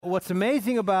what's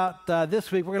amazing about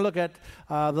this week, we're going to look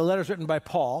at the letters written by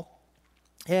Paul.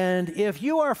 And if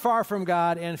you are far from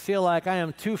God and feel like I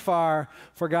am too far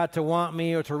for God to want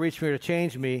me or to reach me or to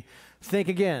change me, think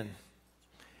again.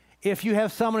 If you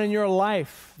have someone in your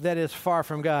life that is far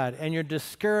from God and you're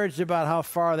discouraged about how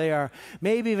far they are,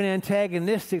 maybe even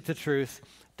antagonistic to truth,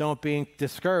 don't be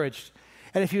discouraged.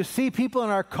 And if you see people in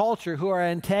our culture who are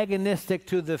antagonistic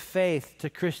to the faith, to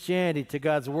Christianity, to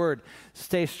God's Word,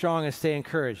 stay strong and stay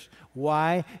encouraged.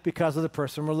 Why? Because of the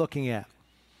person we're looking at.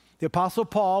 The Apostle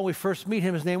Paul, we first meet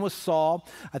him, his name was Saul.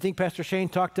 I think Pastor Shane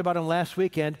talked about him last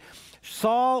weekend.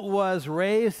 Saul was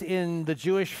raised in the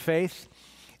Jewish faith,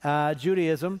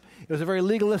 Judaism. It was a very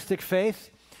legalistic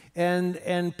faith.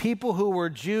 And people who were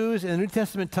Jews in the New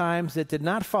Testament times that did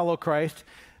not follow Christ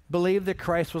believed that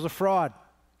Christ was a fraud.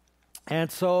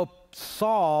 And so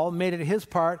Saul made it his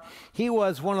part. He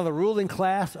was one of the ruling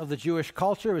class of the Jewish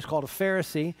culture. He was called a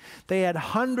Pharisee. They had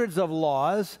hundreds of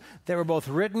laws that were both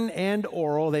written and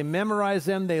oral. They memorized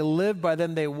them. They lived by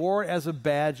them. They wore it as a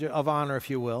badge of honor, if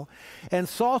you will. And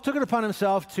Saul took it upon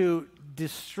himself to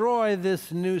destroy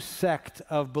this new sect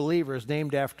of believers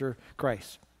named after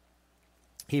Christ.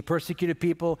 He persecuted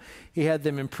people. He had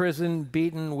them imprisoned,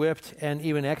 beaten, whipped, and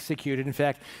even executed. In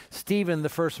fact, Stephen, the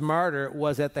first martyr,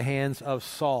 was at the hands of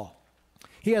Saul.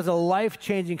 He has a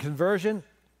life-changing conversion.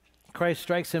 Christ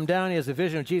strikes him down. He has a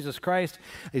vision of Jesus Christ.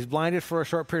 He's blinded for a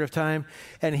short period of time.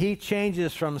 And he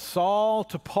changes from Saul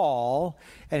to Paul.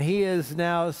 And he is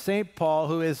now St. Paul,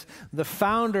 who is the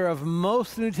founder of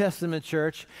most of the New Testament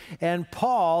church. And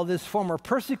Paul, this former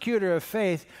persecutor of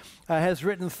faith, has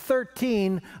written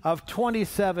 13 of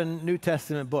 27 New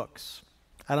Testament books.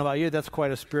 I don't know about you, that's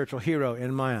quite a spiritual hero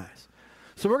in my eyes.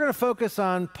 So we're going to focus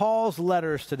on Paul's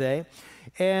letters today.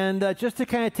 And just to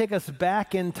kind of take us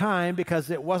back in time, because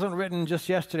it wasn't written just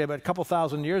yesterday, but a couple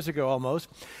thousand years ago almost,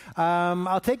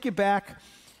 I'll take you back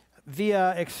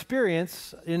via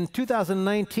experience. In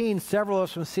 2019, several of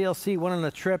us from CLC went on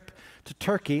a trip to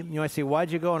Turkey. You might say,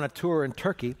 why'd you go on a tour in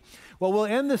Turkey? Well, we'll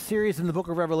end the series in the book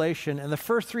of Revelation, and the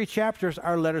first 3 chapters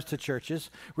are letters to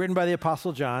churches, written by the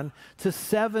Apostle John, to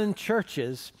 7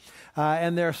 churches.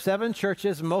 And there are 7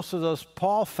 churches, most of those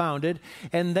Paul founded,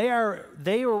 and they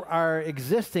are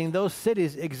existing, those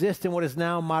cities exist in what is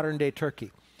now modern-day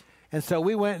Turkey. And so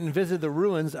we went and visited the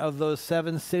ruins of those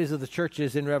 7 cities of the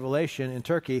churches in Revelation in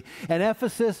Turkey, and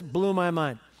Ephesus blew my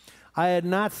mind. I had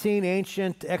not seen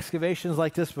ancient excavations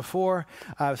like this before.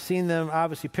 I've seen them,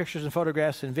 obviously, pictures and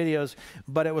photographs and videos,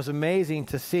 but it was amazing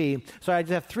to see. So I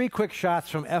just have 3 quick shots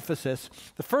from Ephesus.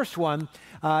 The first one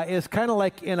is kind of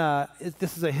like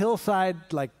this is a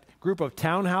hillside, like, group of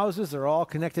townhouses. They're all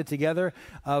connected together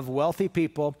of wealthy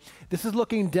people. This is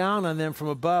looking down on them from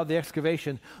above the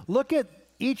excavation. Look at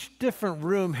each different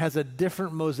room has a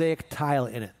different mosaic tile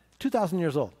in it. 2,000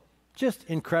 years old. Just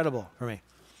incredible for me.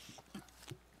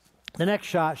 The next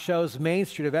shot shows Main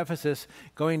Street of Ephesus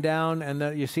going down,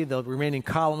 and you see the remaining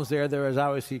columns there. There is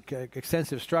obviously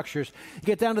extensive structures. You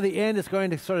get down to the end, it's going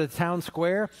to sort of the town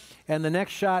square. And the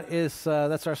next shot is,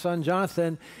 that's our son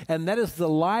Jonathan, and that is the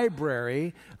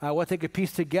library, what they could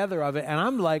piece together of it. And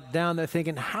I'm like down there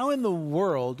thinking, how in the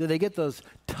world do they get those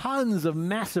tons of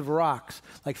massive rocks,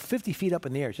 like 50 feet up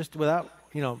in the air, just without,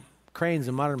 cranes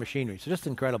and modern machinery? So just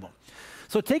incredible.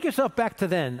 So take yourself back to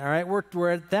then, all right? We're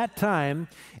at that time,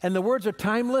 and the words are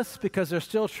timeless because they're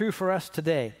still true for us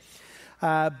today.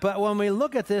 But when we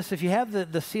look at this, if you have the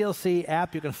CLC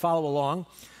app, you can follow along.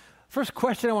 First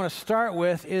question I want to start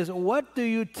with is, what do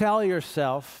you tell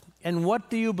yourself and what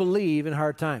do you believe in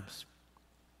hard times?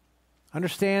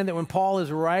 Understand that when Paul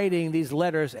is writing these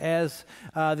letters, as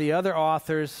the other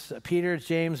authors, Peter,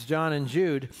 James, John, and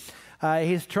Jude,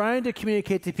 he's trying to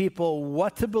communicate to people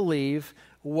what to believe,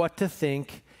 what to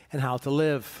think, and how to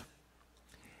live.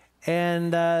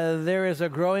 And there is a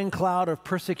growing cloud of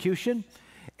persecution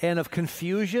and of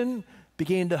confusion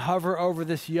beginning to hover over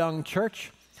this young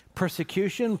church.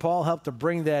 Persecution, Paul helped to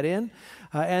bring that in.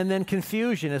 And then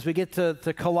confusion. As we get to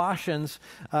Colossians,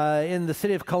 in the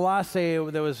city of Colossae,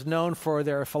 that was known for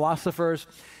their philosophers,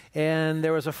 and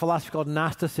there was a philosophy called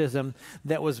Gnosticism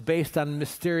that was based on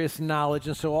mysterious knowledge.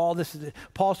 And so all this,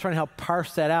 Paul's trying to help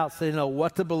parse that out so they know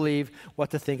what to believe,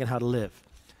 what to think, and how to live.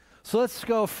 So let's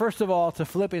go, first of all, to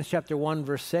Philippians chapter 1,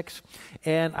 verse 6.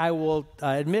 And I will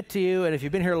admit to you, and if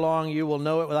you've been here long, you will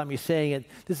know it without me saying it.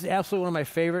 This is absolutely one of my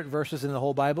favorite verses in the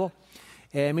whole Bible.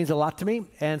 It means a lot to me.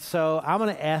 And so I'm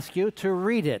going to ask you to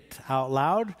read it out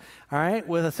loud, all right,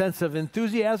 with a sense of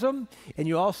enthusiasm. And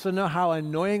you also know how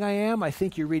annoying I am. I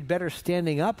think you read better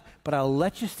standing up, but I'll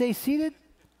let you stay seated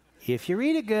if you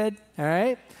read it good, all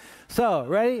right? So,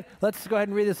 ready? Let's go ahead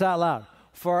and read this out loud.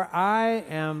 For I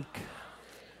am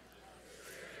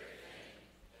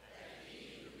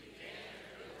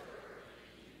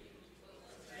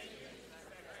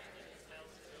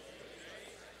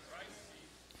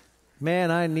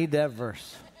Man, I need that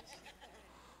verse.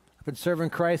 I've been serving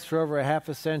Christ for over a half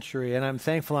a century, and I'm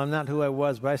thankful I'm not who I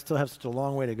was, but I still have such a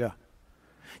long way to go. Do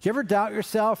you ever doubt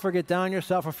yourself or get down on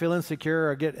yourself or feel insecure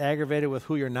or get aggravated with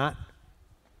who you're not?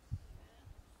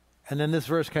 And then this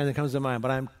verse kind of comes to mind,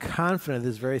 but I'm confident of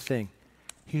this very thing.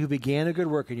 He who began a good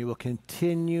work in you will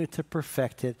continue to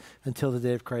perfect it until the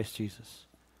day of Christ Jesus.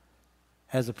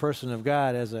 As a person of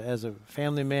God, as a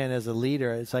family man, as a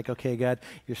leader, it's like, okay, God,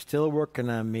 you're still working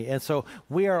on me. And so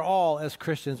we are all, as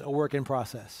Christians, a work in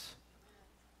process.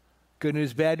 Good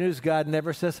news, bad news, God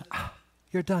never says,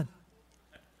 you're done.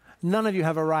 None of you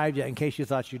have arrived yet, in case you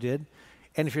thought you did.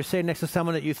 And if you're sitting next to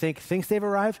someone that you think thinks they've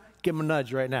arrived, give them a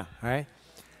nudge right now, all right?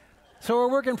 So we're a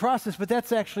work in process, but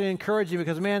that's actually encouraging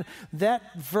because, man,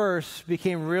 that verse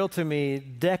became real to me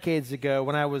decades ago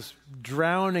when I was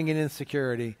drowning in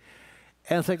insecurity.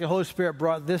 And it's like the Holy Spirit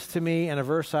brought this to me and a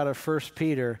verse out of 1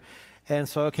 Peter. And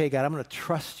so, okay, God, I'm going to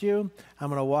trust you. I'm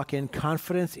going to walk in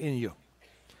confidence in you.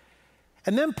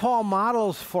 And then Paul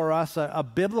models for us a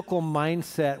biblical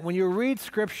mindset. When you read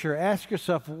Scripture, ask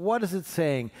yourself, what is it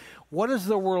saying? What is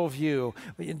the worldview?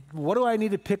 What do I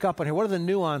need to pick up on here? What are the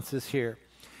nuances here?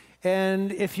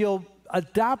 And if you'll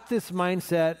adopt this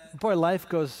mindset, boy, life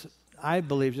goes, I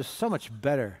believe, just so much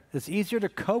better. It's easier to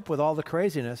cope with all the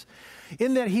craziness.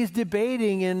 In that he's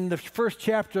debating in the first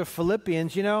chapter of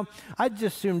Philippians, I'd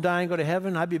just assume die and go to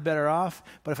heaven. I'd be better off.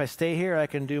 But if I stay here, I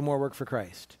can do more work for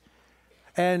Christ.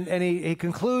 And he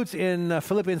concludes in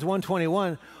Philippians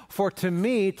 1:21, for to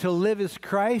me to live is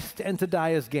Christ and to die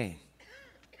is gain.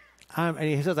 And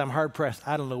he says, I'm hard pressed.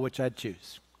 I don't know which I'd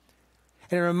choose.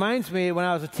 And it reminds me when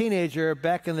I was a teenager,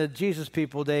 back in the Jesus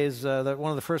People days,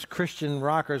 one of the first Christian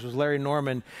rockers was Larry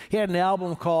Norman. He had an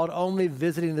album called Only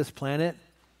Visiting This Planet.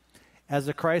 As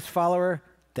a Christ follower,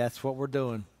 that's what we're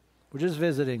doing. We're just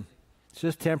visiting. It's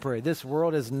just temporary. This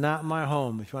world is not my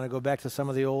home, if you want to go back to some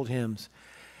of the old hymns.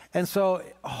 And so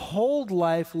hold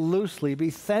life loosely. Be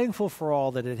thankful for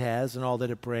all that it has and all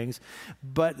that it brings.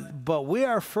 But we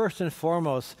are first and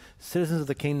foremost citizens of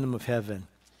the kingdom of heaven.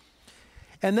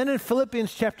 And then in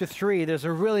Philippians chapter 3, there's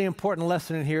a really important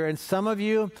lesson in here. And some of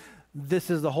you, this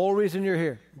is the whole reason you're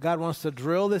here. God wants to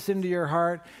drill this into your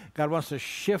heart. God wants to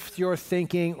shift your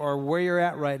thinking or where you're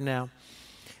at right now.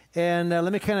 And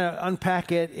let me kind of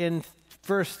unpack it. In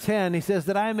verse 10, he says,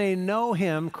 that I may know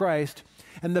him, Christ,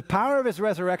 and the power of his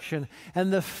resurrection,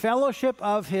 and the fellowship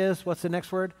of his, what's the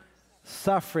next word?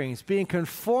 Sufferings, being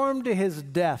conformed to his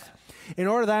death, in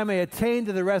order that I may attain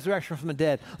to the resurrection from the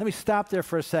dead. Let me stop there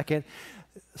for a second.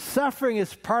 Suffering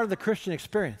is part of the Christian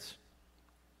experience.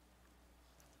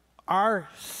 Our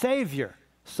Savior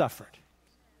suffered.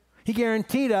 He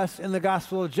guaranteed us in the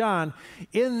Gospel of John,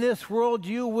 in this world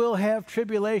you will have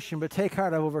tribulation, but take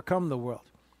heart, I've overcome the world.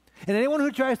 And anyone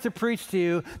who tries to preach to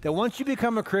you that once you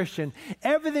become a Christian,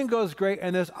 everything goes great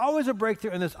and there's always a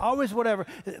breakthrough and there's always whatever,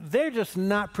 they're just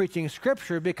not preaching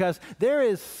Scripture, because there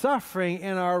is suffering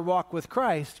in our walk with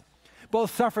Christ,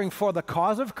 both suffering for the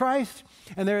cause of Christ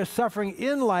and there is suffering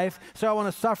in life, so I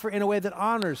want to suffer in a way that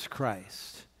honors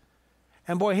Christ.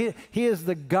 And boy, he is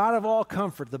the God of all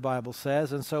comfort, the Bible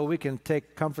says, and so we can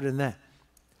take comfort in that.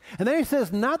 And then he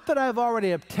says, not that I've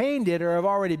already obtained it or have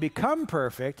already become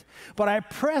perfect, but I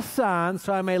press on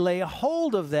so I may lay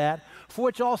hold of that for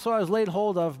which also I was laid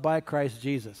hold of by Christ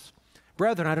Jesus.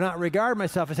 Brethren, I do not regard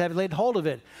myself as having laid hold of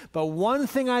it, but one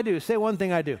thing I do, say one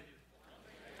thing I do.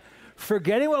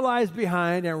 Forgetting what lies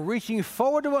behind and reaching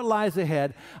forward to what lies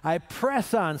ahead, I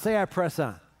press on. Say I press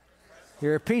on. He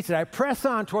repeats it. I press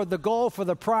on toward the goal for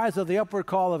the prize of the upward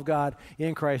call of God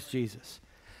in Christ Jesus.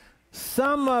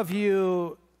 Some of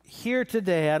you here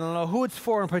today, I don't know who it's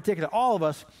for in particular, all of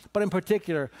us, but in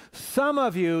particular, some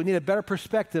of you need a better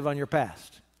perspective on your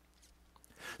past.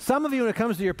 Some of you, when it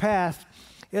comes to your past,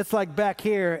 it's like back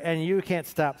here and you can't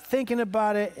stop thinking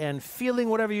about it and feeling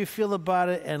whatever you feel about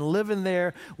it and living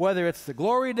there, whether it's the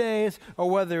glory days or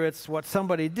whether it's what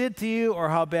somebody did to you or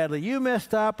how badly you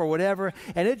messed up or whatever,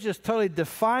 and it just totally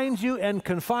defines you and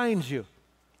confines you.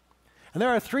 And there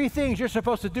are three things you're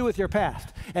supposed to do with your past.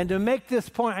 And to make this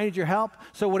point, I need your help.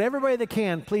 So would everybody that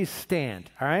can, please stand,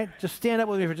 all right? Just stand up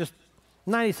with me for just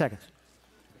 90 seconds.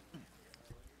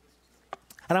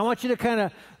 And I want you to kind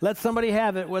of let somebody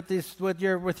have it with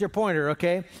your pointer,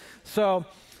 okay? So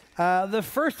the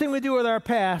first thing we do with our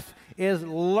past is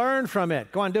learn from it.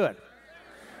 Go on, do it.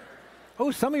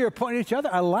 Oh, some of you are pointing at each other.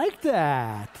 I like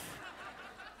that.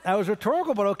 That was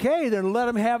rhetorical, but okay, then let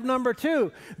them have number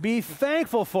two. Be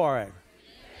thankful for it.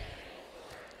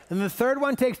 And the third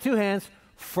one takes two hands.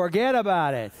 Forget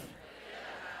about it.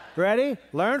 Ready?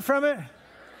 Learn from it.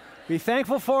 Be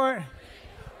thankful for it.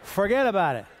 Forget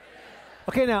about it.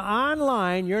 Okay, now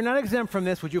online, you're not exempt from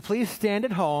this. Would you please stand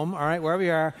at home, all right, wherever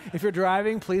you are. If you're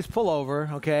driving, please pull over,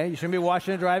 okay? You shouldn't be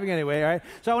watching and driving anyway, all right?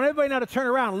 So I want everybody now to turn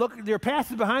around. Look, your past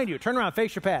is behind you. Turn around,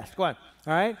 face your past. Go on,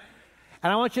 all right?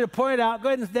 And I want you to point it out. Go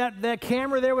ahead, and that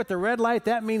camera there with the red light,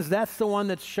 that means that's the one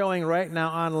that's showing right now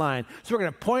online. So we're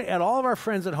going to point at all of our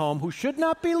friends at home who should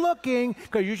not be looking,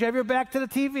 because you should have your back to the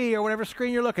TV or whatever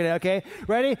screen you're looking at, okay?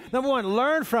 Ready? Number one,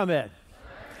 learn from it.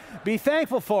 Be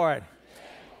thankful for it.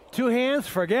 Two hands,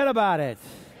 forget about it.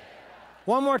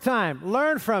 One more time,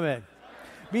 learn from it.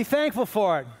 Be thankful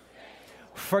for it.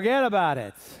 Forget about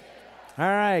it. All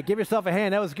right, give yourself a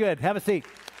hand. That was good. Have a seat.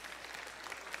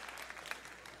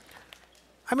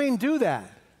 I mean, do that.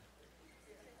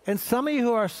 And some of you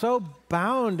who are so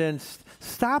bound, and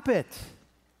stop it.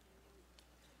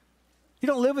 You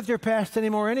don't live with your past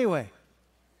anymore anyway.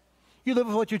 You live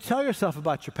with what you tell yourself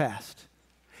about your past.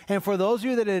 And for those of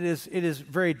you that it is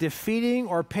very defeating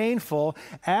or painful,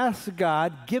 ask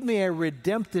God, give me a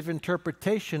redemptive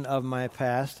interpretation of my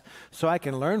past so I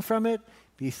can learn from it,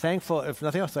 be thankful, if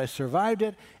nothing else, I survived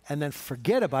it, and then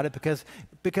forget about it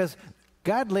because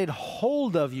God laid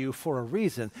hold of you for a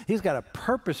reason. He's got a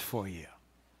purpose for you.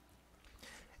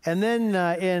 And then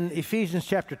in Ephesians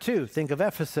chapter 2, think of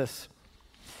Ephesus.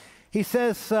 He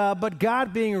says, but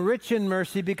God being rich in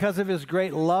mercy because of his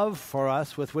great love for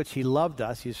us with which he loved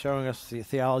us, he's showing us the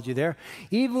theology there,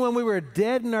 even when we were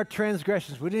dead in our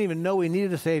transgressions, we didn't even know we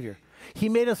needed a Savior. He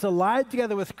made us alive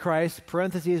together with Christ,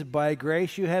 parentheses, by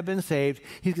grace you have been saved.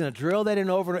 He's going to drill that in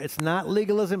over. It's not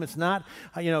legalism. It's not,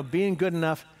 being good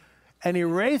enough. And he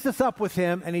raised us up with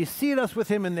him, and he seated us with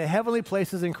him in the heavenly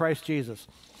places in Christ Jesus.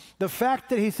 The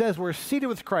fact that he says we're seated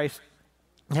with Christ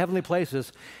heavenly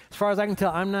places, as far as I can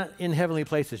tell, I'm not in heavenly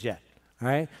places yet, all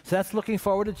right? So that's looking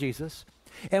forward to Jesus.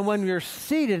 And when you're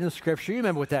seated in Scripture, you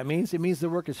remember what that means. It means the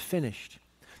work is finished.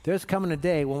 There's coming a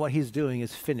day when what he's doing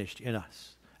is finished in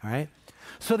us, all right?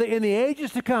 So that in the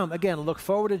ages to come, again, look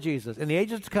forward to Jesus. In the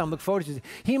ages to come, look forward to Jesus.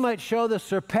 He might show the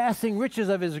surpassing riches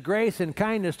of his grace and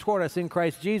kindness toward us in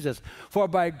Christ Jesus. For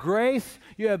by grace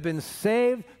you have been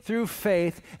saved through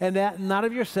faith, and that not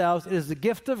of yourselves. It is the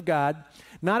gift of God,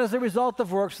 not as a result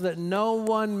of works, so that no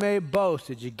one may boast.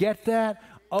 Did you get that?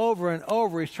 Over and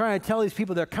over. He's trying to tell these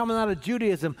people they're coming out of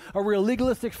Judaism, a real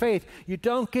legalistic faith. You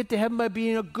don't get to heaven by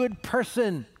being a good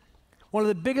person. One of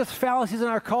the biggest fallacies in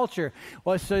our culture.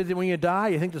 Well, so when you die,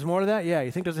 you think there's more to that? Yeah.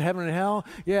 You think there's a heaven and hell?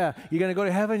 Yeah. You're going to go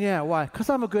to heaven? Yeah. Why? Because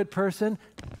I'm a good person.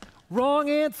 Wrong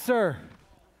answer.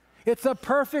 It's a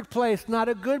perfect place, not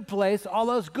a good place. All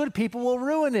those good people will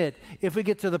ruin it if we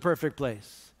get to the perfect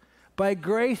place. By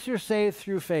grace, you're saved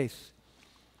through faith.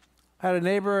 I had a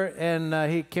neighbor,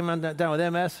 and he came down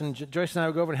with MS, and Joyce and I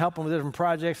would go over and help him with different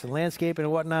projects and landscaping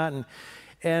and whatnot.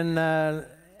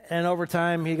 And over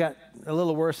time, he got a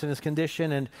little worse in his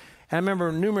condition. And I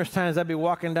remember numerous times I'd be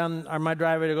walking down my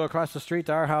driveway to go across the street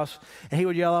to our house, and he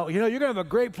would yell out, you're going to have a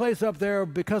great place up there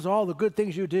because of all the good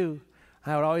things you do.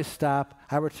 I would always stop.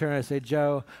 I would turn and I'd say,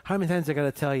 Joe, how many times I got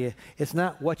to tell you, it's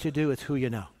not what you do, it's who you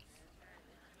know.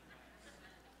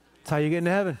 That's how you get into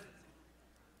heaven.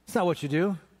 It's not what you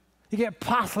do. You can't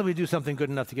possibly do something good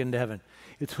enough to get into heaven.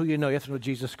 It's who you know. You have to know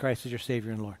Jesus Christ as your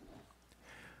Savior and Lord.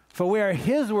 For we are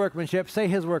his workmanship. Say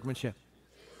his workmanship.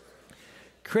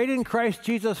 Created in Christ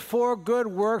Jesus for good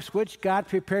works, which God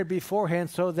prepared beforehand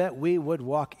so that we would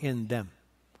walk in them.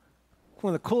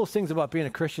 One of the coolest things about being a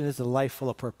Christian is a life full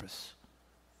of purpose.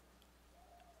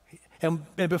 And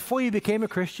before you became a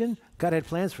Christian, God had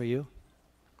plans for you.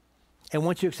 And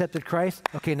once you accepted Christ,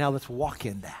 okay, now let's walk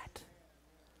in that.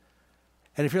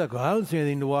 And if you're like, well, I don't see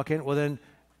anything to walk in, well, then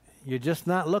you're just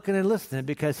not looking and listening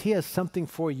because he has something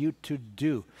for you to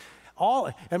do.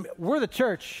 We're the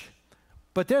church,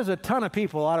 but there's a ton of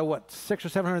people out of 600,000 or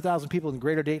 700,000 people in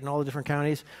Greater Dayton, all the different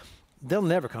counties. They'll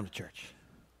never come to church.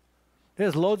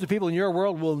 There's loads of people in your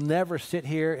world who will never sit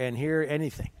here and hear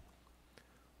anything.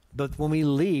 But when we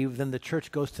leave, then the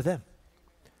church goes to them.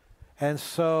 And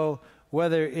so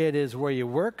whether it is where you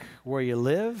work, where you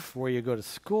live, where you go to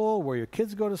school, where your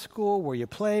kids go to school, where you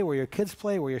play, where your kids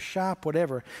play, where you shop,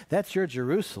 whatever, that's your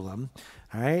Jerusalem,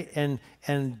 all right?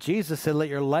 And Jesus said, let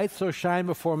your light so shine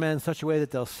before men in such a way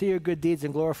that they'll see your good deeds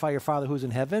and glorify your Father who's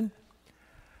in heaven.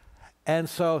 And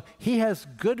so he has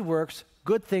good works,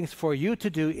 good things for you to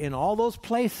do in all those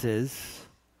places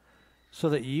so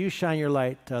that you shine your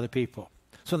light to other people.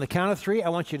 So on the count of three, I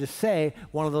want you to say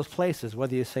one of those places,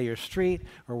 whether you say your street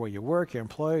or where you work, your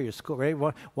employer, your school. Ready?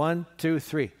 1, 2,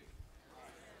 3.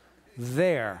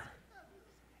 There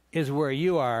is where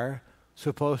you are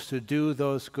supposed to do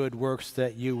those good works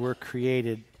that you were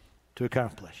created to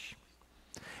accomplish.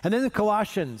 And then in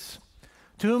Colossians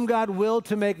to whom God willed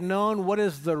to make known what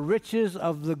is the riches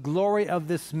of the glory of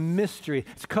this mystery.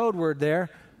 It's a code word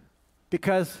there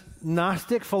because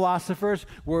Gnostic philosophers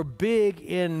were big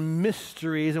in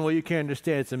mysteries, and well, you can't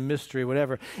understand, it's a mystery,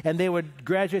 whatever. And they would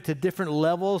graduate to different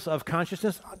levels of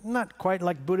consciousness, not quite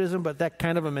like Buddhism, but that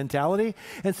kind of a mentality.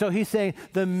 And so he's saying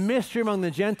the mystery among the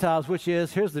Gentiles, which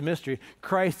is, here's the mystery,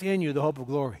 Christ in you, the hope of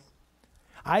glory.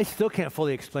 I still can't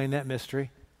fully explain that mystery.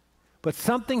 But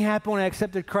something happened when I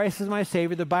accepted Christ as my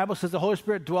Savior. The Bible says the Holy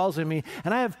Spirit dwells in me,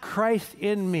 and I have Christ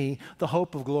in me, the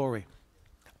hope of glory.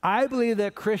 I believe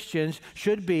that Christians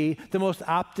should be the most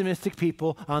optimistic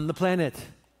people on the planet.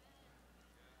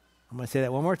 I'm going to say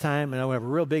that one more time, and I'm going to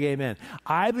have a real big amen.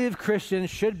 I believe Christians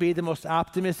should be the most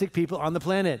optimistic people on the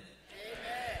planet.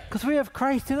 Because we have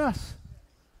Christ in us.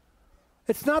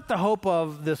 It's not the hope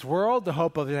of this world, the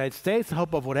hope of the United States, the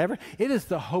hope of whatever. It is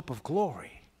the hope of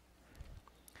glory.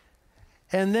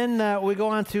 And then we go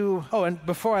on to, and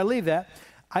before I leave that,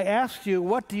 I asked you,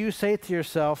 what do you say to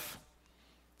yourself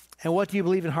and what do you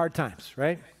believe in hard times,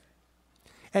 right?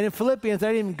 And in Philippians, I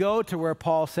didn't even go to where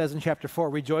Paul says in chapter 4,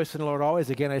 rejoice in the Lord always.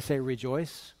 Again, I say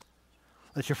rejoice.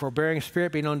 Let your forbearing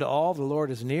spirit be known to all. The Lord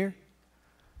is near.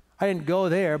 I didn't go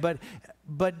there, but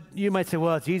you might say,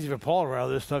 well, it's easy for Paul to write all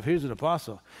this stuff. He's an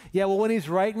apostle. Yeah, well, when he's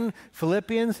writing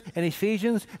Philippians and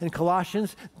Ephesians and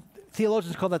Colossians,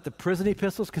 theologians call that the prison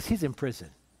epistles because he's in prison.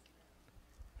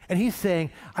 And he's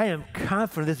saying, I am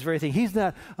confident of this very thing. He's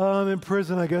not, I'm in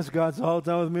prison, I guess God's all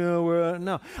done with me.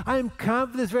 No, I am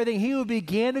confident of this very thing. He who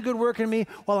began a good work in me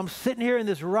while I'm sitting here in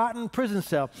this rotten prison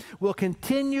cell will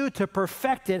continue to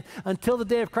perfect it until the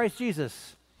day of Christ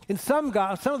Jesus. In some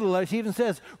of the letters, he even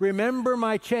says, remember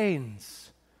my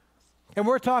chains. And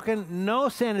we're talking no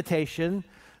sanitation,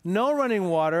 no running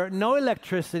water, no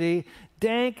electricity,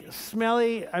 dank,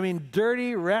 smelly,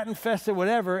 dirty, rat-infested,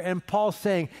 whatever. And Paul's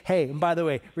saying, hey, and by the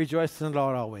way, rejoice in the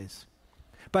Lord always.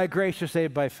 By grace you're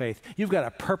saved by faith. You've got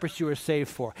a purpose you were saved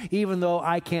for, even though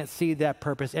I can't see that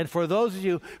purpose. And for those of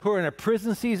you who are in a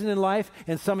prison season in life,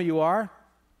 and some of you are,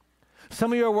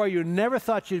 some of you are where you never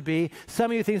thought you'd be.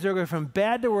 Some of you things are going from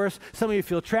bad to worse. Some of you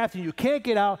feel trapped and you can't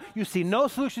get out. You see no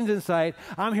solutions in sight.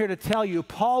 I'm here to tell you,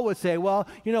 Paul would say, well,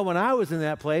 when I was in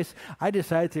that place, I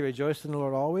decided to rejoice in the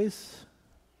Lord always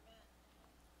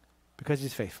because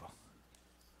he's faithful.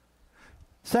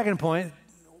 Second point,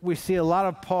 we see a lot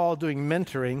of Paul doing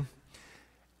mentoring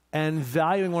and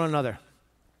valuing one another.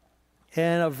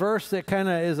 And a verse that kind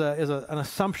of is an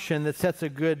assumption that sets a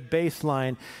good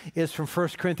baseline is from 1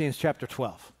 Corinthians chapter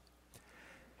 12.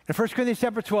 In 1 Corinthians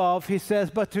chapter 12, he says,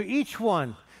 but to each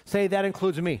one, say that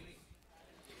includes me.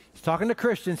 He's talking to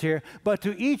Christians here, but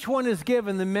to each one is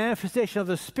given the manifestation of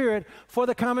the Spirit for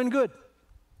the common good.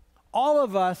 All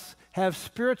of us have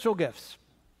spiritual gifts.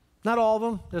 Not all of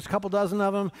them. There's a couple dozen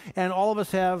of them, and all of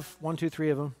us have 1, 2, 3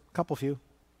 of them, a couple few.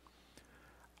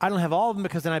 I don't have all of them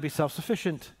because then I'd be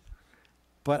self-sufficient.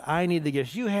 But I need the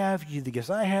gifts you have, you need the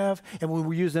gifts I have, and when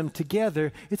we use them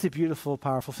together, it's a beautiful,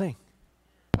 powerful thing.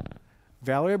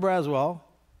 Valerie Braswell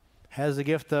has the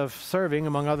gift of serving,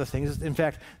 among other things. In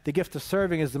fact, the gift of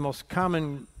serving is the most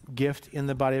common gift in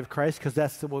the body of Christ because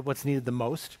that's what's needed the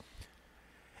most.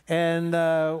 And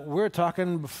we were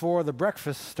talking before the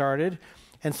breakfast started,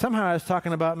 and somehow I was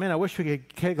talking about, man, I wish we could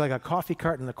take like a coffee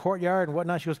cart in the courtyard and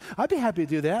whatnot. She goes, I'd be happy to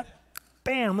do that.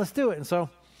 Bam, let's do it. And so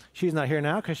she's not here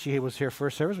now because she was here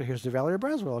first service, but here's the Valerie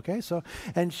Braswell, okay? So,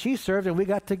 and she served, and we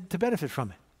got to benefit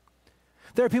from it.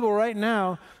 There are people right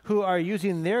now who are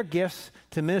using their gifts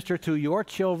to minister to your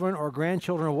children or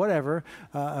grandchildren or whatever,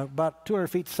 about 200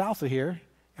 feet south of here,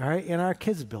 all right, in our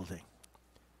kids' building.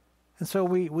 And so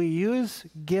we use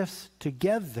gifts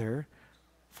together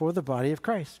for the body of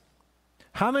Christ.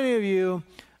 How many of you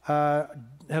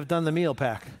have done the meal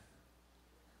pack?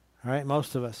 All right,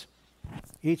 most of us.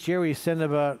 Each year we send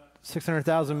about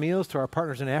 600,000 meals to our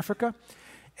partners in Africa,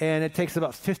 and it takes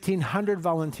about 1,500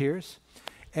 volunteers.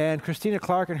 And Christina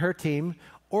Clark and her team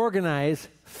organize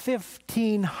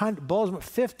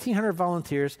 1,500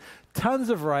 volunteers, tons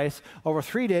of rice over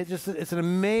 3 days. It's an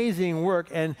amazing work,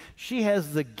 and she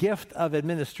has the gift of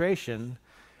administration.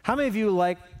 How many of you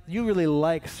really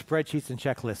like spreadsheets and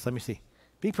checklists? Let me see.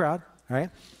 Be proud, all right?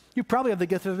 You probably have the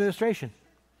gift of administration.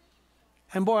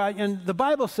 And and the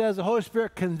Bible says the Holy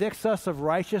Spirit convicts us of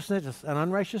righteousness and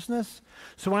unrighteousness.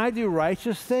 So when I do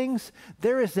righteous things,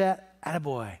 there is that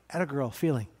attaboy, attagirl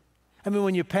feeling. I mean,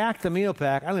 when you pack the meal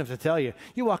pack, I don't have to tell you,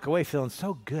 you walk away feeling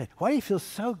so good. Why do you feel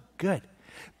so good?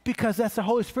 Because that's the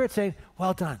Holy Spirit saying,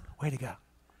 well done, way to go.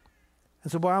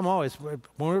 And so, I'm always, when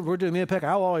we're doing meal pack,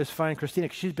 I'll always find Christina,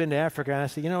 because she's been to Africa, and I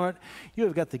say, you know what? You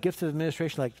have got the gift of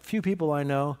administration like few people I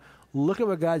know. look at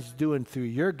what God's doing through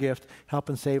your gift,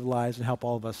 helping save lives and help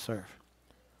all of us serve.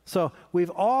 So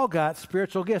we've all got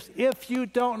spiritual gifts. If you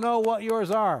don't know what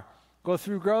yours are, go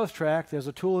through Growth Track. There's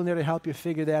a tool in there to help you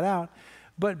figure that out.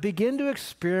 But begin to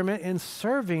experiment in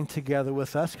serving together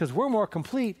with us, because we're more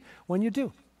complete when you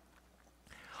do.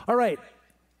 All right.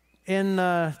 In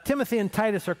Timothy and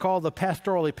Titus are called the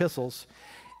pastoral epistles.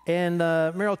 And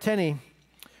Merrill Tenney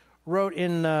wrote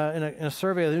in a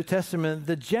survey of the New Testament,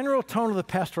 the general tone of the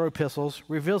pastoral epistles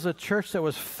reveals a church that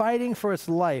was fighting for its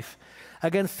life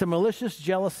against the malicious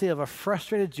jealousy of a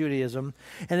frustrated Judaism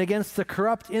and against the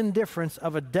corrupt indifference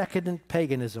of a decadent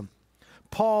paganism.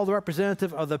 Paul, the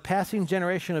representative of the passing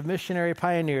generation of missionary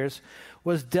pioneers,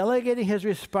 was delegating his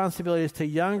responsibilities to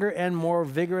younger and more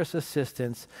vigorous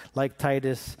assistants like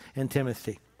Titus and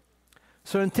Timothy.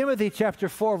 So in Timothy chapter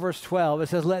 4, verse 12, it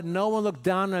says, let no one look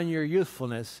down on your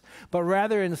youthfulness, but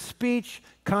rather in speech,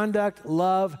 conduct,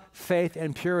 love, faith,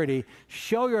 and purity,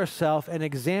 show yourself an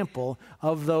example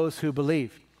of those who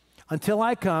believe. Until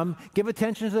I come, give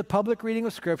attention to the public reading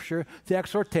of Scripture, to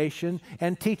exhortation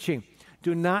and teaching.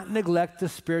 Do not neglect the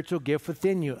spiritual gift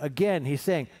within you. Again, he's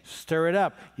saying, stir it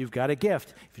up. You've got a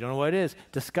gift. If you don't know what it is,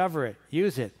 discover it.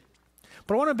 Use it.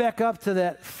 But I want to back up to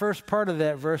that first part of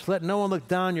that verse, let no one look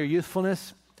down on your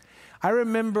youthfulness. I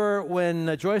remember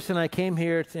when Joyce and I came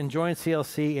here and joined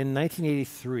CLC in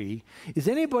 1983. Is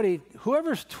anybody,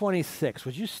 whoever's 26,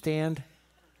 would you stand?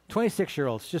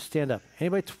 26-year-olds, just stand up.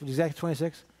 Anybody exactly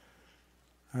 26?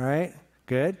 All right,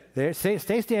 good. There, stay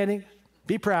standing.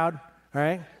 Be proud, all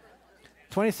right?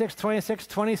 26, 26,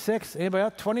 26. Anybody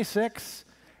else? 26.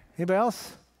 Anybody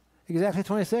else? Exactly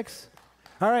 26?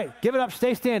 All right, give it up.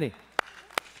 Stay standing.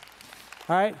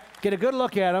 All right, get a good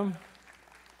look at them.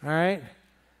 All right.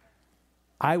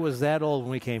 I was that old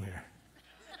when we came here.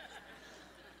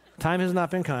 Time has not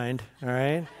been kind, all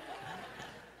right?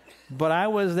 But I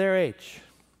was their age.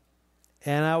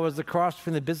 And I was the cross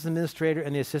between the business administrator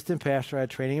and the assistant pastor. I had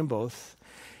training in both.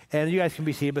 And you guys can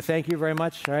be seated, but thank you very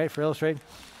much, all right, for illustrating.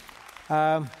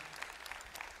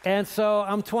 And so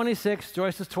I'm 26,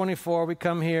 Joyce is 24, we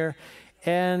come here,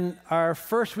 and our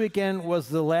first weekend was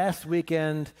the last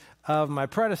weekend of my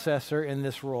predecessor in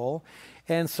this role.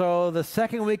 And so the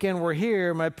second weekend we're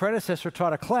here, my predecessor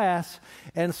taught a class,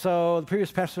 and so the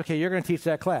previous pastor said, okay, you're going to teach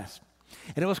that class.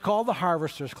 And it was called the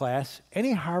Harvesters class.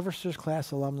 Any Harvesters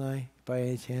class alumni by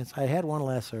any chance? I had one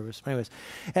last service. Anyways,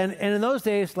 and in those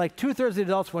days, like 2/3 of the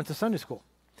adults went to Sunday school.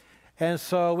 And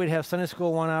so we'd have Sunday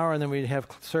school 1 hour, and then we'd have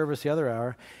service the other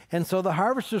hour. And so the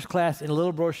Harvesters class in a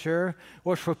little brochure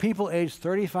was for people aged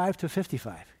 35 to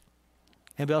 55.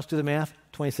 Anybody else do the math?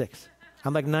 26.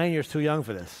 I'm like 9 years too young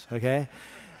for this, okay?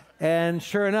 And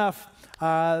sure enough,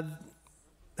 there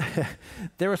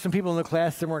were some people in the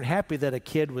class that weren't happy that a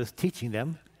kid was teaching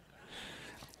them.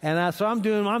 And so I'm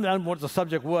doing what the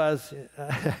subject was.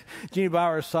 Jeannie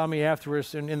Bowers saw me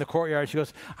afterwards in the courtyard. She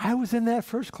goes, I was in that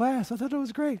first class. I thought it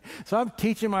was great. So I'm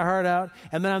teaching my heart out,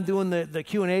 and then I'm doing the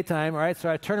Q&A time, all right? So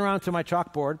I turn around to my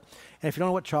chalkboard, and if you don't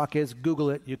know what chalk is,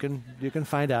 Google it. You can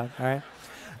find out, all right?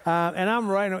 And I'm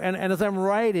writing, and as I'm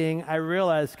writing, I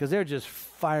realize, because they're just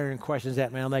firing questions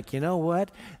at me, I'm like, you know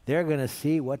what? They're going to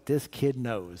see what this kid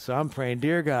knows. So I'm praying,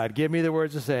 dear God, give me the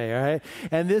words to say, all right?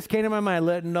 And this came to my mind,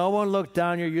 let no one look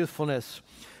down your youthfulness.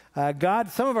 God,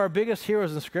 some of our biggest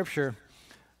heroes in Scripture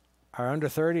are under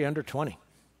 30, under 20.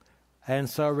 And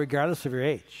so regardless of your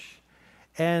age.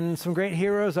 And some great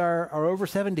heroes are over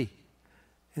 70.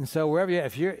 And so wherever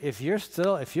if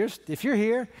you're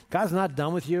here, God's not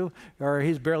done with you, or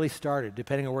he's barely started,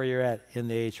 depending on where you're at in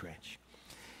the age range.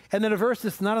 And then a verse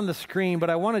that's not on the screen, but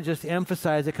I want to just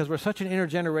emphasize it because we're such an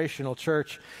intergenerational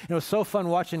church. And it was so fun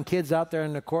watching kids out there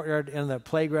in the courtyard, in the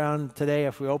playground today,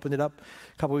 if we opened it up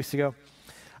a couple weeks ago.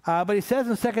 But he says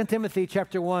in 2 Timothy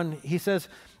chapter 1, he says,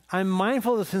 I'm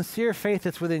mindful of the sincere faith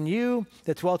that's within you,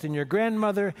 that dwelt in your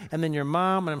grandmother, and then your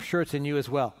mom, and I'm sure it's in you as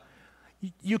well.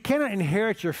 You cannot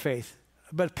inherit your faith,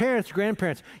 but parents,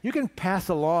 grandparents, you can pass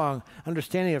along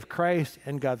understanding of Christ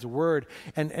and God's word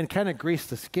and kind of grease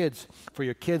the skids for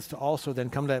your kids to also then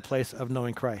come to that place of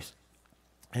knowing Christ.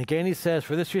 And again, he says,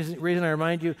 for this reason I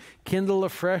remind you, kindle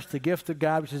afresh the gift of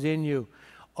God which is in you.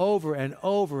 Over and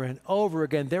over and over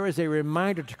again, there is a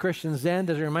reminder to Christians then,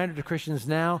 there's a reminder to Christians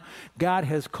now. God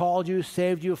has called you,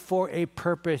 saved you for a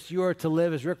purpose. You are to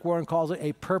live, as Rick Warren calls it,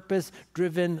 a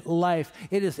purpose-driven life.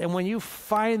 It is, and when you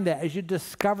find that, as you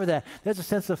discover that, there's a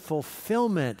sense of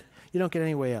fulfillment you don't get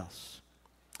anywhere else.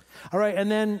 All right,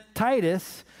 and then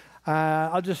Titus,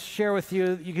 I'll just share with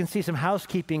you, you can see some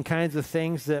housekeeping kinds of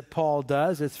things that Paul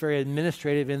does. It's very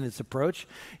administrative in its approach,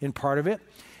 in part of it.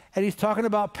 And he's talking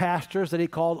about pastors that he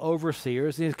called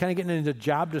overseers. And he's kind of getting into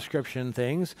job description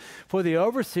things. For the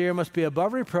overseer must be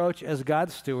above reproach as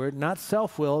God's steward, not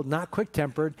self-willed, not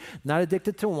quick-tempered, not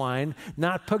addicted to wine,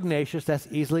 not pugnacious, that's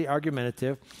easily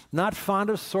argumentative, not fond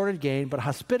of sordid gain, but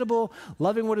hospitable,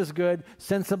 loving what is good,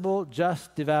 sensible,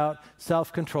 just, devout,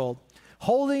 self-controlled,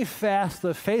 holding fast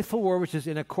the faithful word which is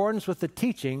in accordance with the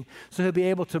teaching, so he'll be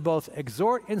able to both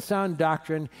exhort in sound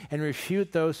doctrine and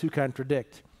refute those who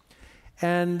contradict.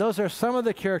 And those are some of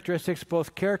the characteristics,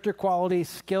 both character qualities,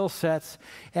 skill sets,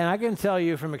 and I can tell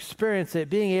you from experience that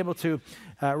being able to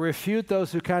refute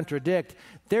those who contradict,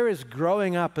 there is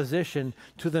growing opposition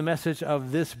to the message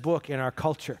of this book in our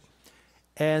culture.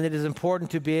 And it is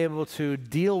important to be able to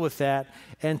deal with that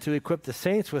and to equip the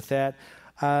saints with that.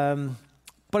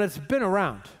 But it's been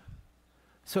around.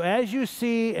 So as you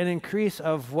see an increase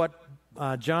of what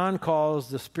John calls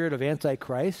the spirit of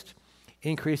Antichrist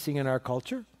increasing in our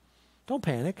culture, don't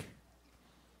panic.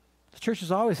 The church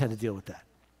has always had to deal with that.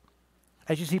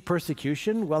 As you see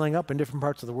persecution welling up in different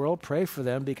parts of the world, pray for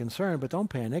them, be concerned, but don't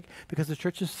panic because the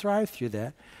church has thrived through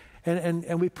that,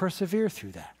 and we persevere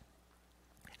through that.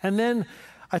 And then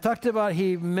I talked about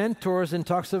he mentors and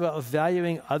talks about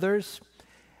valuing others,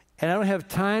 and I don't have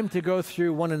time to go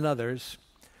through one another's,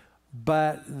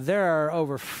 but there are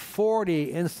over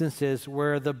 40 instances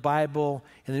where the Bible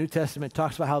in the New Testament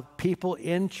talks about how people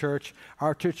in church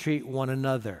are to treat one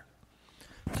another.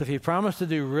 So if you promise to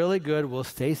do really good, we'll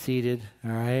stay seated,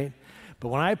 all right? But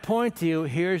when I point to you,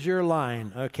 here's your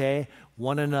line, okay?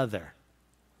 One another.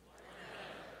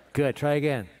 Good, try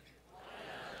again.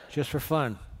 Just for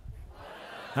fun.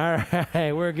 All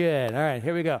right, we're good. All right,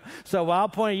 here we go. So while I'll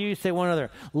point at you, you say one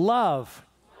another. Love.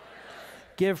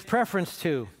 Give preference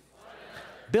to.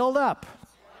 Build up,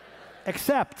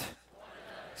 accept,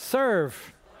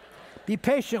 serve, be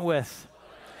patient with,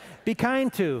 be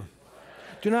kind to,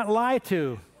 do not lie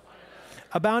to,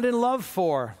 abound in love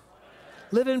for,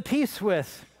 live in peace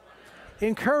with,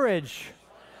 encourage,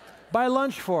 buy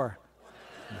lunch for.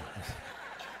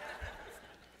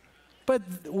 But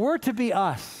we're to be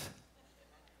us.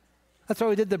 That's why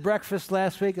we did the breakfast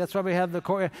last week. That's why we have the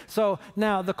courtyard. So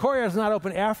now the courtyard is not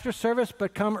open after service,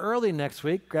 but come early next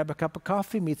week. Grab a cup of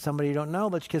coffee, meet somebody you don't know,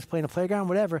 let your kids play in a playground,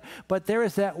 whatever. But there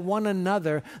is that one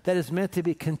another that is meant to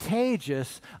be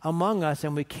contagious among us,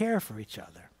 and we care for each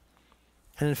other.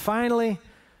 And then finally,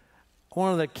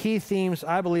 one of the key themes,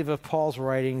 I believe, of Paul's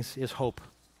writings is hope.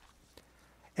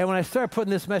 And when I started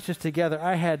putting this message together,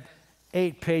 I had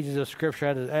 8 pages of scripture.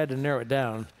 I had to narrow it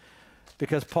down,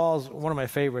 because Paul's one of my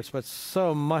favorites, but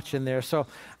so much in there. So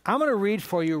I'm going to read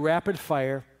for you, rapid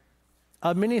fire,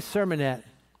 a mini sermonette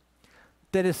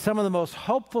that is some of the most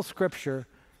hopeful scripture.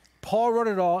 Paul wrote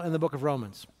it all in the book of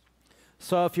Romans.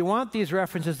 So if you want these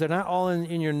references, they're not all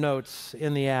in your notes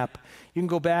in the app. You can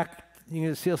go back, you can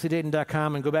go to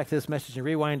clcdayton.com and go back to this message and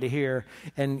rewind to here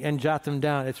and jot them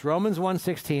down. It's Romans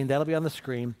 1:16, that'll be on the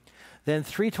screen. Then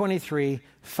 3:23,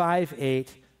 5:8,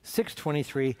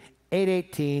 6:23,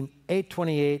 8:18,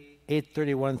 8:28,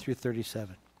 8:31 through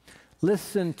 37.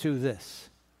 Listen to this.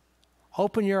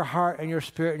 Open your heart and your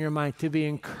spirit and your mind to be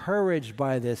encouraged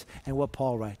by this and what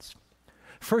Paul writes.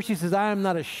 First, he says, I am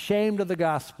not ashamed of the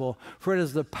gospel, for it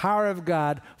is the power of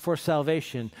God for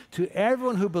salvation to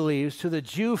everyone who believes, to the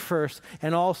Jew first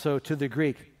and also to the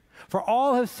Greek. For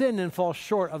all have sinned and fall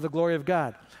short of the glory of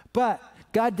God. But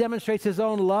God demonstrates his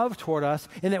own love toward us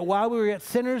in that while we were yet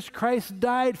sinners, Christ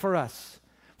died for us.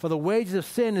 For the wages of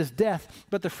sin is death,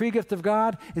 but the free gift of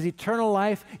God is eternal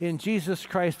life in Jesus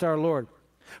Christ our Lord.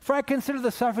 For I consider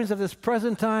the sufferings of this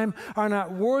present time are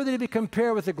not worthy to be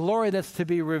compared with the glory that's to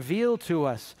be revealed to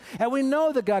us. And we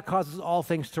know that God causes all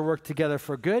things to work together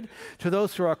for good, to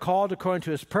those who are called according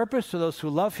to his purpose, to those who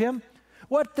love him.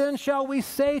 What then shall we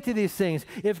say to these things?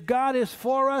 If God is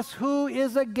for us, who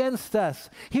is against us?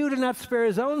 He who did not spare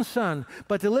his own son,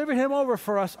 but delivered him over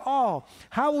for us all,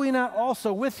 how will we not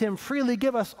also with him freely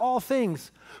give us all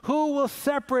things? Who will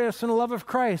separate us from the love of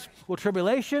Christ? Will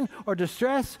tribulation or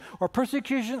distress or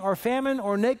persecution or famine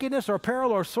or nakedness or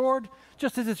peril or sword?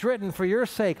 Just as it's written, for your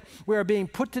sake we are being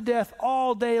put to death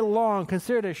all day long,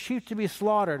 considered as sheep to be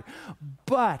slaughtered.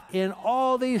 But in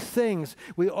all these things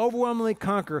we overwhelmingly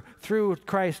conquer through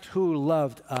Christ who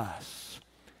loved us.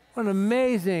 What an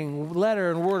amazing letter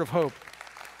and word of hope.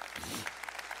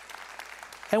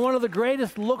 And one of the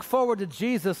greatest look forward to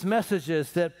Jesus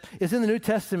messages that is in the New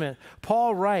Testament,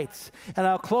 Paul writes, and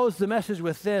I'll close the message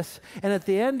with this, and at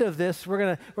the end of this,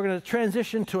 we're gonna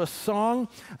transition to a song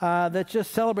that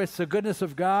just celebrates the goodness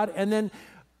of God, and then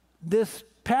this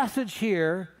passage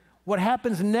here, what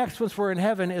happens next once we're in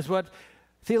heaven is what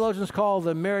theologians call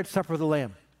the marriage supper of the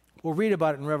Lamb. We'll read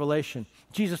about it in Revelation.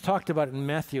 Jesus talked about it in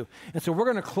Matthew. And so we're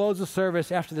going to close the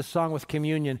service after this song with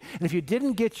communion. And if you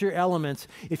didn't get your elements,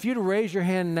 if you'd raise your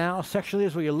hand now, sexually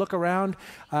is where you look around,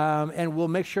 and we'll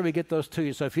make sure we get those to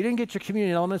you. So if you didn't get your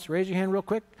communion elements, raise your hand real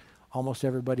quick. Almost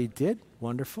everybody did.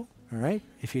 Wonderful. All right.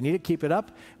 If you need it, keep it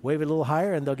up. Wave it a little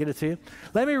higher, and they'll get it to you.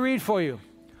 Let me read for you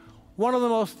one of the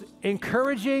most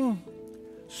encouraging,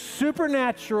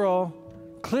 supernatural,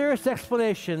 clearest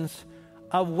explanations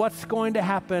of what's going to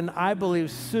happen, I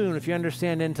believe, soon, if you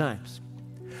understand end times.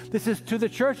 This is to the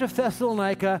church of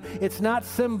Thessalonica. It's not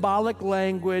symbolic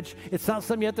language. It's not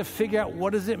something you have to figure out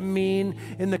what does it mean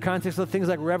in the context of things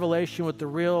like Revelation with the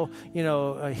real,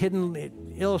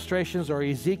 hidden illustrations, or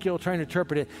Ezekiel trying to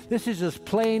interpret it. This is just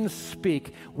plain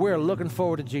speak. We're looking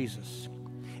forward to Jesus.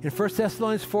 In 1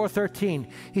 Thessalonians 4:13,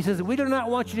 he says, "We do not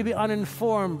want you to be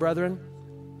uninformed, brethren,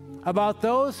 about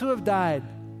those who have died,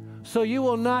 so you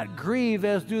will not grieve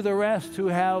as do the rest who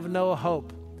have no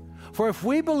hope. For if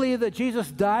we believe that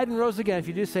Jesus died and rose again," if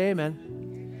you do, say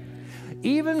amen,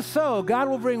 "even so God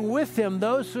will bring with him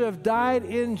those who have died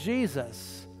in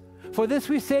Jesus. For this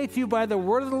we say to you by the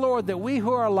word of the Lord, that we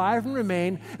who are alive and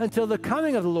remain until the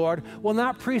coming of the Lord will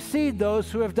not precede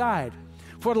those who have died.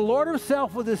 For the Lord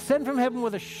himself will descend from heaven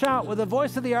with a shout, with the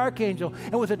voice of the archangel,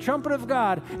 and with the trumpet of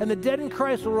God, and the dead in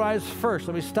Christ will rise first."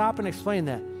 Let me stop and explain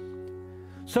that.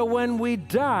 So when we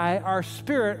die, our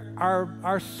spirit,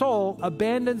 our soul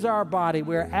abandons our body.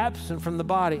 We are absent from the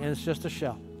body, and it's just a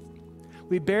shell.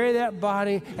 We bury that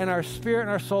body, and our spirit and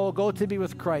our soul go to be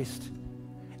with Christ.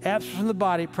 Absent from the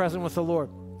body, present with the Lord.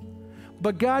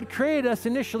 But God created us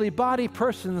initially body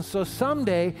persons, so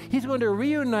someday he's going to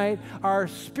reunite our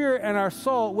spirit and our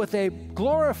soul with a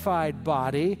glorified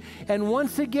body, and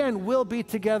once again we'll be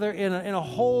together in a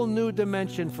whole new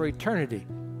dimension for eternity.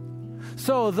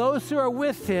 So those who are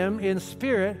with him in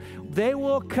spirit, they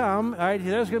will come. All right,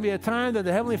 there's going to be a time that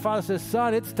the Heavenly Father says,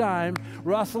 "Son, it's time."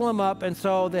 Rustle them up. And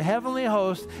so the heavenly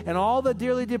host and all the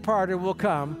dearly departed will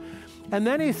come. And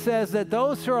then he says that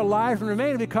those who are alive and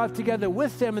remain will be caught together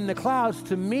with them in the clouds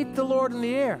to meet the Lord in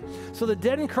the air. So the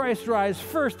dead in Christ rise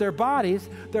first, their bodies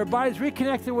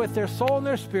reconnected with their soul and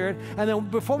their spirit. And then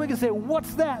before we can say,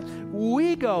 "What's that?"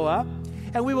 we go up.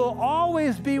 And we will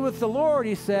always be with the Lord,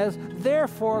 he says.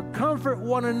 Therefore, comfort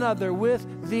one another with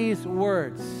these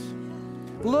words.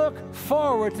 Look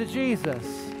forward to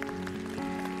Jesus.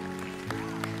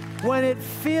 When it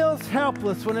feels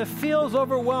helpless, when it feels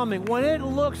overwhelming, when it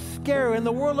looks scary and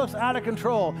the world looks out of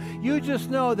control, you just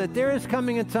know that there is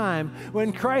coming a time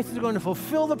when Christ is going to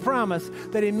fulfill the promise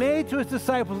that he made to his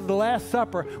disciples at the Last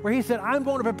Supper, where he said, "I'm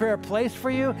going to prepare a place for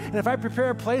you, and if I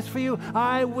prepare a place for you,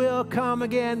 I will come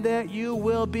again that you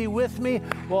will be with me."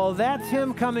 Well, that's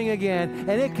him coming again,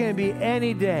 and it can be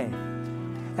any day.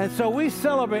 And so we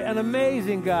celebrate an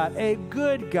amazing God, a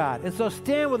good God. And so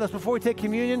stand with us before we take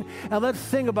communion, and let's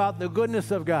sing about the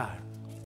goodness of God.